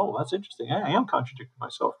 You go, oh, that's interesting. I am contradicting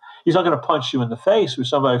myself. He's not going to punch you in the face with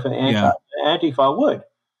somebody from Antifa would.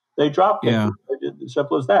 They drop him. As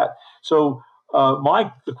simple as that. So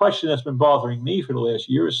the question that's been bothering me for the last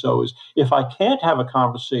year or so is, if I can't have a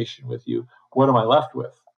conversation with you, what am I left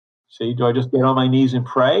with? See, do I just get on my knees and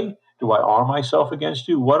pray? Do I arm myself against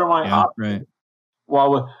you? What are my options? Right.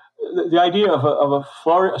 Well, the idea of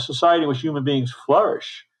a society in which human beings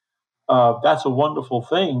flourish, that's a wonderful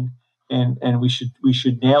thing, and we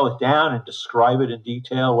should nail it down and describe it in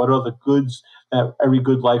detail. What are the goods that every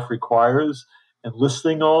good life requires, and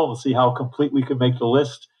listing all and see how complete we can make the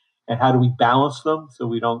list, and how do we balance them so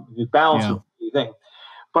we don't balance everything.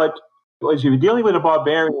 But as you're dealing with a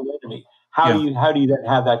barbarian enemy, how do you then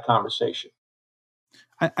have that conversation?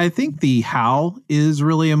 I think the how is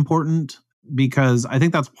really important, because I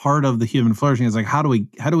think that's part of the human flourishing. Is like, how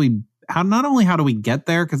not only how do we get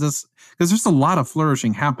there, because there's a lot of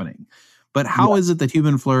flourishing happening, but how is it that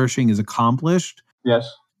human flourishing is accomplished? Yes.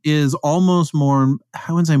 Is almost more,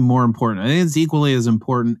 I wouldn't say more important. I think it's equally as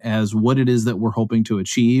important as what it is that we're hoping to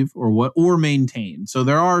achieve or maintain. So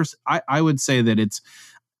I would say that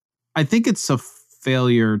I think it's a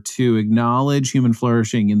failure to acknowledge human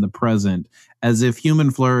flourishing in the present as if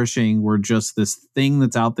human flourishing were just this thing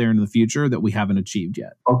that's out there in the future that we haven't achieved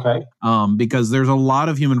yet. Okay. Because there's a lot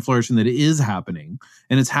of human flourishing that is happening,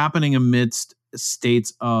 and it's happening amidst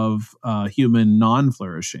states of human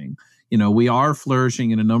non-flourishing. We are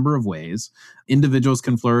flourishing in a number of ways. Individuals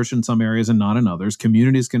can flourish in some areas and not in others.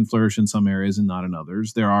 Communities can flourish in some areas and not in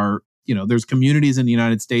others. There's communities in the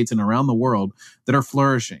United States and around the world that are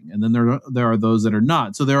flourishing, and then there are those that are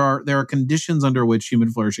not. So there are conditions under which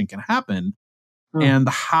human flourishing can happen, and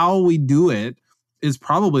how we do it is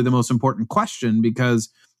probably the most important question, because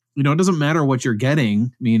it doesn't matter what you're getting.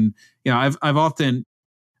 I mean, I've often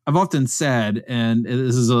said, and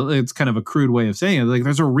it's kind of a crude way of saying it, like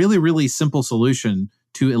there's a really, really simple solution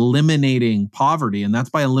to eliminating poverty, and that's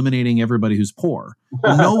by eliminating everybody who's poor.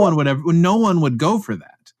 Well, no one would go for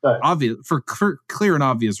that. Right. Obvious, for clear and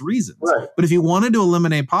obvious reasons. Right. But if you wanted to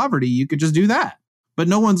eliminate poverty, you could just do that. But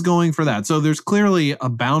no one's going for that. So there's clearly a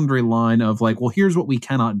boundary line of like, well, here's what we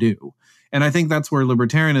cannot do. And I think that's where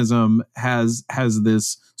libertarianism has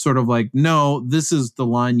this sort of like, no, this is the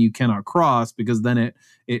line you cannot cross, because then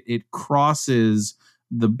it crosses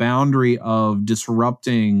the boundary of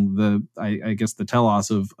disrupting I guess the telos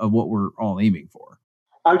of what we're all aiming for.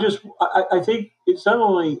 I think it's not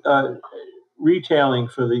only retailing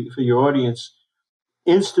for your audience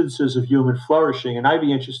instances of human flourishing, and I'd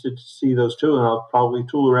be interested to see those too, and I'll probably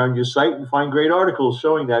tool around your site and find great articles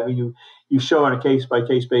showing that. I mean, you show on a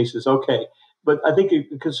case-by-case basis, okay. But I think you're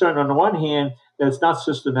concerned, on the one hand, that it's not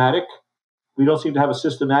systematic. We don't seem to have a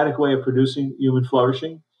systematic way of producing human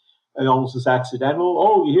flourishing. It almost is accidental.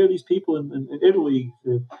 Oh, you hear these people in Italy.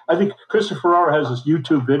 I think Christopher Ferrara has this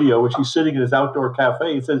YouTube video, which he's sitting in his outdoor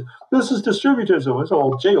cafe. He says, this is distributism. It's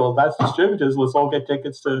all jail. That's distributism. Let's all get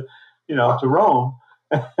tickets to Rome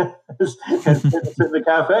and sit in the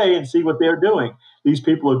cafe and see what they're doing. These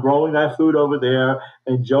people are growing that food over there,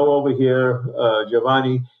 and Joe over here,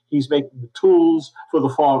 Giovanni, he's making the tools for the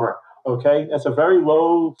farmer. Okay, that's a very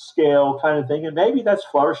low scale kind of thing, and maybe that's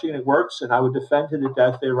flourishing and it works, and I would defend to the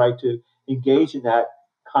death their right to engage in that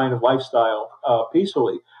kind of lifestyle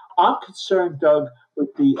peacefully. I'm concerned, Doug,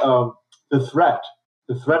 with the threat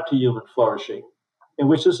to human flourishing, in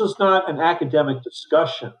which this is not an academic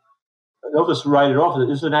discussion. They'll just write it off.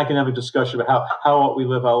 This is an academic discussion about how we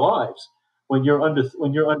live our lives. When you're under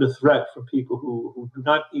threat from people who do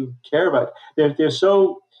not even care about it, they're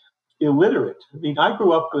so illiterate. I mean, I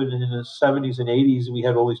grew up in the 70s and 80s, and we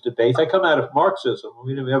had all these debates. I come out of Marxism.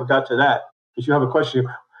 We never got to that. Because you have a question,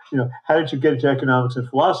 how did you get into economics and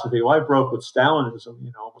philosophy? Well, I broke with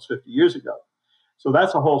Stalinism, almost 50 years ago. So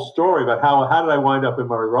that's a whole story about how did I wind up in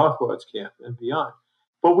Murray Rothbard's camp and beyond.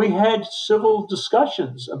 But we had civil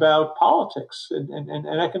discussions about politics and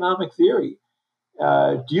economic theory.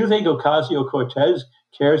 Do you think Ocasio-Cortez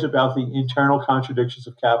cares about the internal contradictions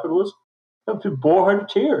of capitalism? To bore her to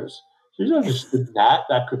tears. She's not interested in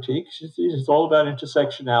that critique. It's all about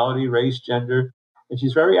intersectionality, race, gender, and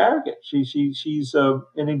she's very arrogant. She's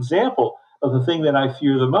an example of the thing that I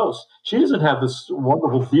fear the most. She doesn't have this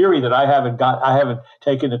wonderful theory that I haven't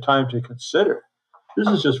taken the time to consider. This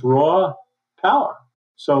is just raw power.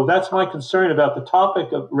 So that's my concern about the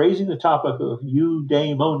topic of raising the topic of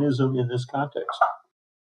eudaimonism in this context.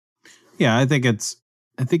 Yeah, I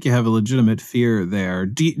think you have a legitimate fear there.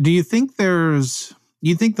 Do you think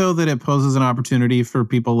though that it poses an opportunity for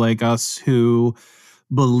people like us who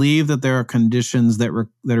believe that there are conditions that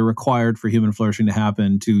are required for human flourishing to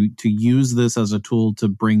happen to use this as a tool to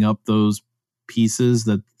bring up those pieces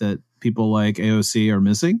that people like AOC are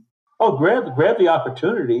missing? Oh, grab the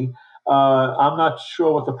opportunity. I'm not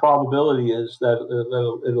sure what the probability is that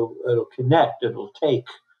it'll connect, it'll take,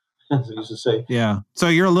 as I used to say. Yeah. So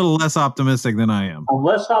you're a little less optimistic than I am. I'm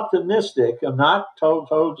less optimistic. I'm not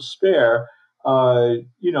total despair. My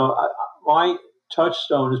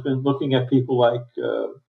touchstone has been looking at people like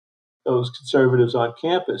those conservatives on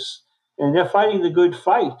campus, and they're fighting the good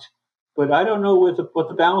fight. But I don't know what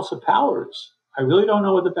the balance of power is. I really don't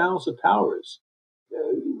know what the balance of power is.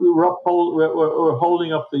 We're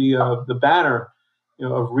holding up the banner,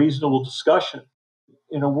 of reasonable discussion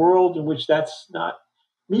in a world in which that's not.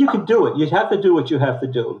 I mean, you can do it. You have to do what you have to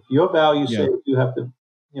do. Your values say you have to.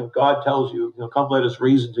 God tells you, come let us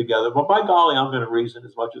reason together. But by golly, I'm going to reason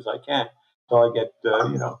as much as I can until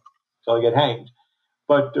I get hanged.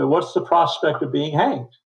 But what's the prospect of being hanged?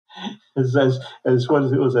 As what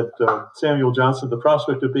it was at Samuel Johnson, the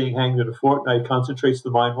prospect of being hanged in a fortnight concentrates the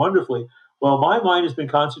mind wonderfully. Well, my mind has been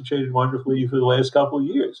concentrated wonderfully for the last couple of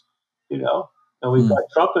years, and we've got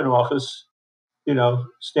Trump in office,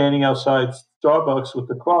 standing outside Starbucks with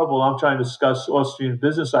the club while I'm trying to discuss Austrian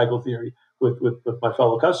business cycle theory with my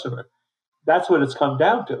fellow customer. That's what it's come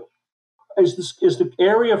down to. Is the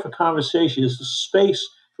area for conversation, is the space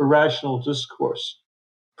for rational discourse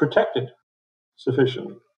protected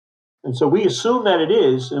sufficiently? And so we assume that it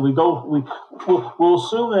is, and we'll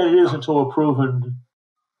assume that it is until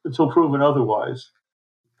proven otherwise.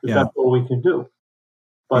 That's all we can do.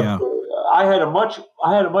 But I had a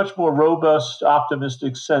much more robust,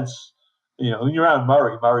 optimistic sense. When you're around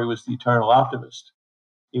Murray was the eternal optimist.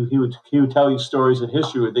 He would tell you stories in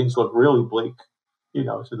history where things look really bleak.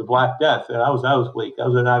 So the Black Death, and that was bleak. That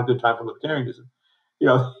was not a good time for libertarianism.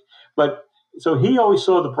 But so he always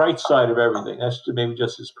saw the bright side of everything. That's maybe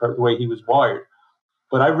just the way he was wired.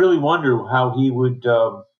 But I really wonder how he would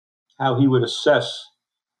assess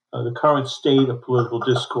the current state of political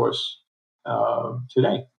discourse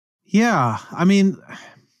today. Yeah, I mean,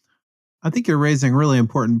 I think you're raising really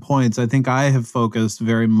important points. I think I have focused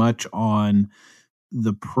very much on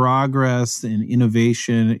the progress and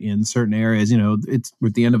innovation in certain areas. It's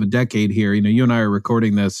at the end of a decade here. You and I are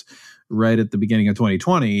recording this right at the beginning of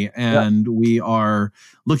 2020, and we are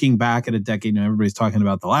looking back at a decade. Everybody's talking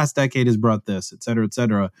about the last decade has brought this, et cetera, et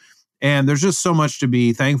cetera. And there's just so much to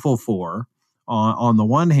be thankful for on the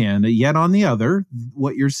one hand. Yet on the other,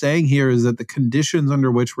 what you're saying here is that the conditions under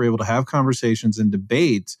which we're able to have conversations and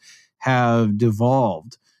debates have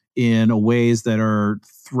devolved in ways that are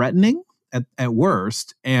threatening at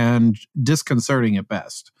worst and disconcerting at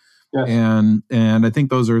best. Yes. And I think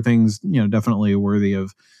those are things, definitely worthy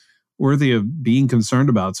of being concerned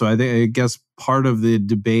about. So I guess part of the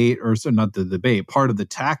debate, part of the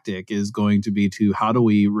tactic is going to be to how do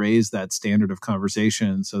we raise that standard of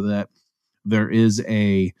conversation so that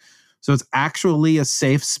so it's actually a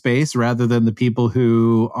safe space rather than the people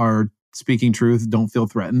who are speaking truth don't feel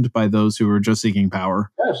threatened by those who are just seeking power.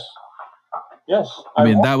 Yes. I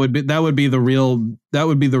mean, that would be the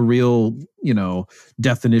real,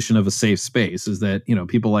 definition of a safe space, is that,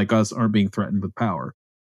 people like us aren't being threatened with power.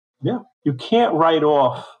 Yeah. You can't write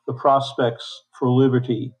off the prospects for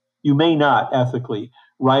liberty. You may not ethically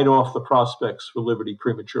write off the prospects for liberty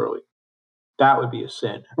prematurely. That would be a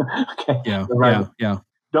sin. Okay. Yeah.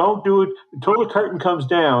 Don't do it until the curtain comes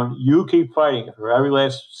down. You keep fighting it for every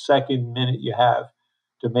last second, minute you have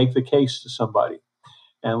to make the case to somebody,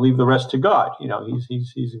 and leave the rest to God.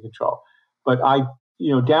 He's in control. But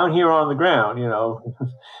down here on the ground,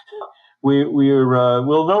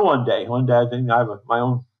 we'll know one day. One day, I think I have my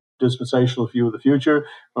own dispensational view of the future.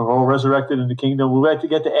 When we're all resurrected in the kingdom, we have to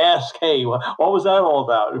get to ask, hey, what was that all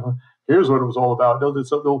about? Here's what it was all about.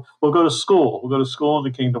 We'll go to school. We'll go to school in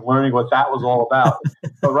the kingdom, learning what that was all about.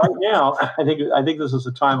 But right now, I think this is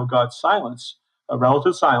a time of God's silence, a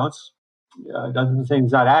relative silence. Doesn't say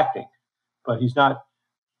he's not acting, but he's not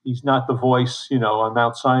the voice, on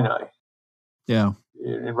Mount Sinai. Yeah,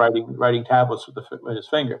 in writing tablets with his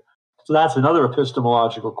finger. So that's another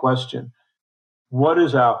epistemological question. What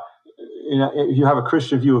is if you have a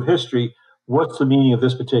Christian view of history, what's the meaning of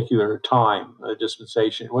this particular time,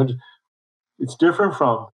 dispensation? It's different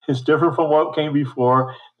from what came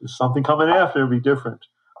before. There's something coming after, it'll be different.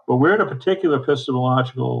 But we're in a particular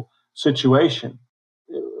epistemological situation.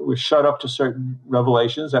 We're shut up to certain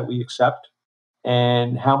revelations that we accept.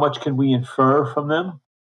 And how much can we infer from them?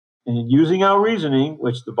 And in using our reasoning,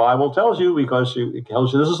 which the Bible tells you, because it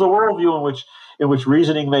tells you this is a worldview in which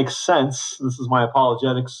reasoning makes sense. This is my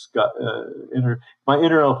apologetics guy, my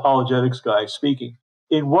inner apologetics guy speaking.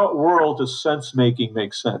 In what world does sense making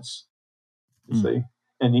make sense? You see,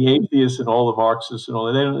 and the atheists and all the Marxists and all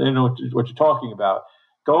that, they don't know what you're talking about.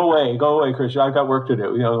 Go away, Christian. I've got work to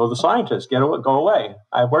do. The scientists go away.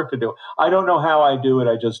 I have work to do. I don't know how I do it.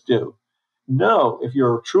 I just do. No, if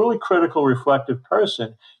you're a truly critical, reflective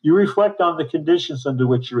person, you reflect on the conditions under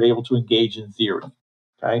which you're able to engage in theory.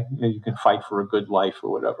 Okay, you can fight for a good life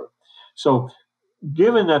or whatever. So,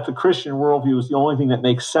 given that the Christian worldview is the only thing that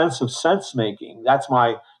makes sense of sense making, that's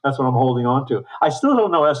what I'm holding on to. I still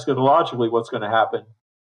don't know eschatologically what's going to happen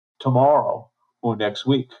tomorrow or next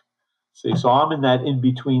week. See, so I'm in that in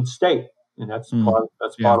between state, and that's part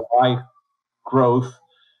of my growth,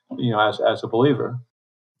 as a believer.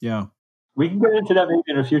 Yeah. We can get into that maybe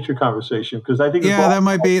in a future conversation, because I think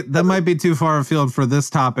that might be too far afield for this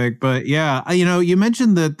topic. But yeah, you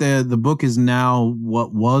mentioned that the book is now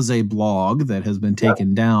what was a blog that has been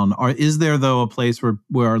taken down. Is there though a place where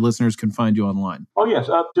our listeners can find you online? Oh yes,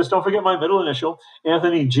 just don't forget my middle initial,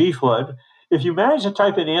 Anthony G. Flood. If you manage to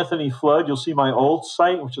type in Anthony Flood, you'll see my old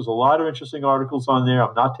site, which has a lot of interesting articles on there.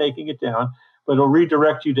 I'm not taking it down, but it'll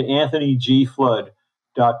redirect you to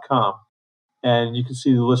anthonygflood.com. And you can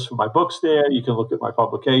see the list for my books there. You can look at my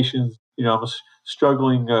publications. I'm a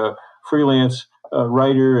struggling freelance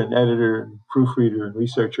writer and editor and proofreader and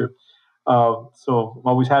researcher. So I'm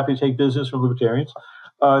always happy to take business from libertarians.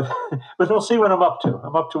 But they'll see what I'm up to.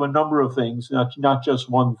 I'm up to a number of things, not just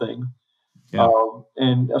one thing. Yeah.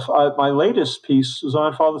 My latest piece is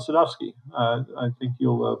on Father Sadowski. I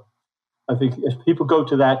think if people go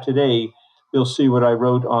to that today, they'll see what I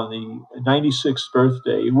wrote on the 96th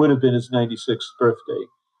birthday. It would have been his 96th birthday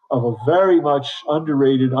of a very much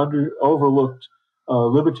underrated, overlooked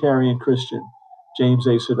libertarian Christian, James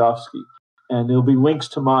A. Sadowski. And there'll be links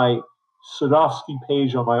to my Sadowski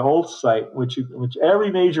page on my old site, which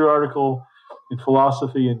every major article in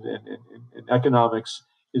philosophy and economics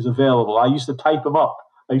is available. I used to type them up.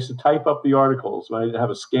 I used to type up the articles when I didn't have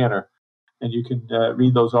a scanner, and you can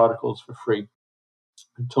read those articles for free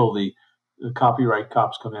until the copyright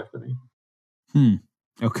cops come after me.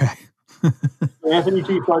 Okay.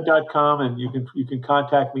 AnthonyGFlood.com, and you can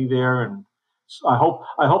contact me there. And I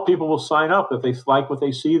hope people will sign up. If they like what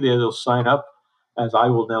they see there, they'll sign up, as I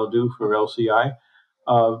will now do for LCI,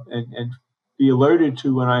 and be alerted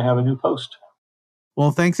to when I have a new post.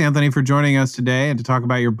 Well, thanks, Anthony, for joining us today and to talk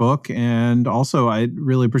about your book. And also, I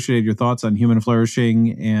really appreciated your thoughts on human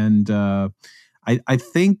flourishing. And I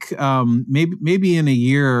think maybe in a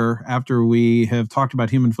year after we have talked about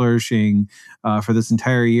human flourishing for this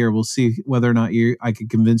entire year, we'll see whether or not I could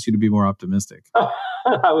convince you to be more optimistic. I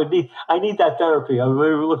need that therapy. I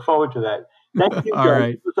really look forward to that. Thank you, Joe. All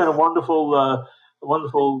right. It's been a wonderful,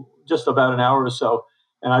 just about an hour or so,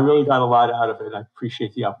 and I really got a lot out of it. I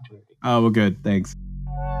appreciate the opportunity. Oh, well, good. Thanks.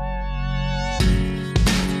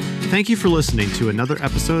 Thank you for listening to another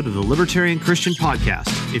episode of the Libertarian Christian Podcast.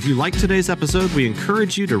 If you liked today's episode, we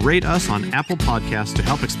encourage you to rate us on Apple Podcasts to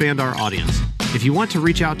help expand our audience. If you want to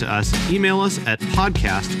reach out to us, email us at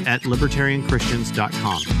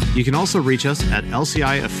podcast@libertarianchristians.com. You can also reach us at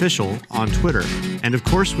LCI Official on Twitter. And of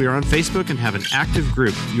course, we are on Facebook and have an active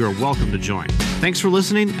group you are welcome to join. Thanks for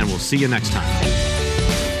listening, and we'll see you next time.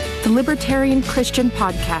 The Libertarian Christian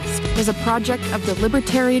Podcast is a project of the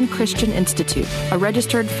Libertarian Christian Institute, a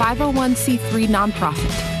registered 501c3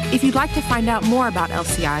 nonprofit. If you'd like to find out more about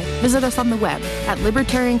LCI, visit us on the web at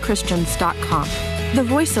libertarianchristians.com. The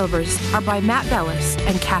voiceovers are by Matt Bellis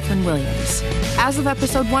and Catherine Williams. As of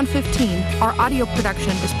episode 115, our audio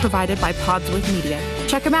production is provided by Podsworth Media.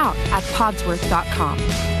 Check them out at podsworth.com.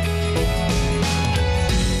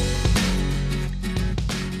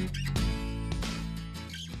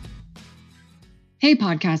 Hey,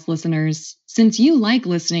 podcast listeners. Since you like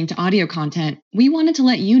listening to audio content, we wanted to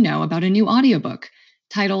let you know about a new audiobook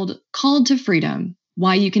titled Called to Freedom: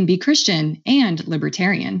 Why You Can Be Christian and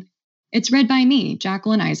Libertarian. It's read by me,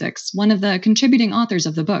 Jacqueline Isaacs, one of the contributing authors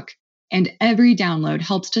of the book, and every download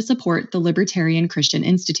helps to support the Libertarian Christian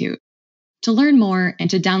Institute. To learn more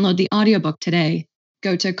and to download the audiobook today,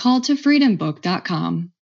 go to calltofreedombook.com.